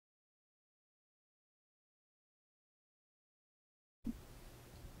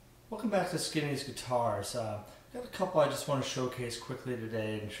Welcome back to Skinny's Guitars. Got a couple I just want to showcase quickly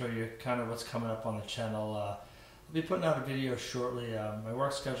today and show you kind of what's coming up on the channel. I'll be putting out a video shortly. My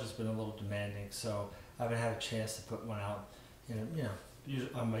work schedule's been a little demanding, so I haven't had a chance to put one out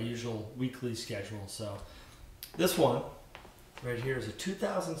on my usual weekly schedule. So this one right here is a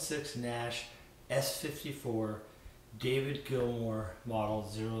 2006 Nash S54 David Gilmour model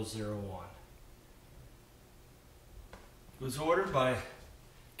 001. It was ordered by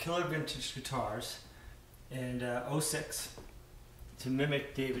Killer Vintage Guitars in 06 to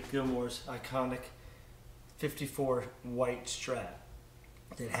mimic David Gilmour's iconic 54 white Strat.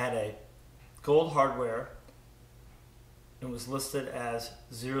 It had a gold hardware and was listed as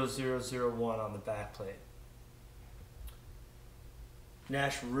 0001 on the backplate.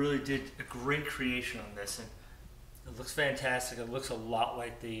 Nash really did a great creation on this, and it looks fantastic. It looks a lot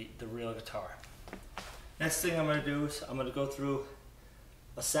like the real guitar. Next thing I'm going to do is I'm going to go through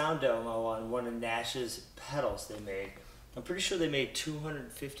a sound demo on one of Nash's pedals they made. I'm pretty sure they made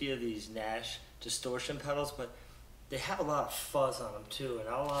 250 of these Nash distortion pedals, but they have a lot of fuzz on them too, and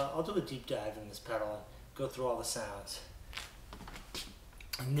I'll do a deep dive in this pedal and go through all the sounds.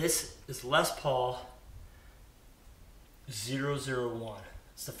 And this is Les Paul 001.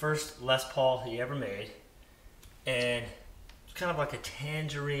 It's the first Les Paul he ever made, and it's kind of like a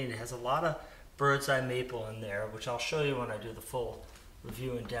tangerine. It has a lot of bird's eye maple in there, which I'll show you when I do the full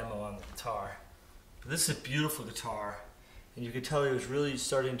review and demo on the guitar. But this is a beautiful guitar, and you can tell he was really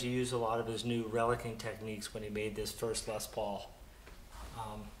starting to use a lot of his new relicking techniques when he made this first Les Paul.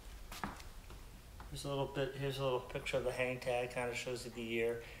 Here's a little picture of the hang tag, kind of shows you the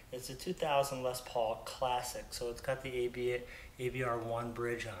year. It's a 2000 Les Paul Classic, so it's got the ABR1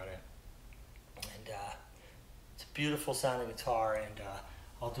 bridge on it. And it's a beautiful sounding guitar, and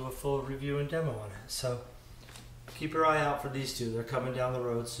I'll do a full review and demo on it. So keep your eye out for these two. They're coming down the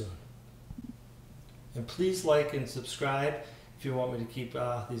road soon. And please like and subscribe if you want me to keep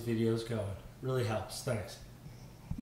these videos going. Really helps. Thanks.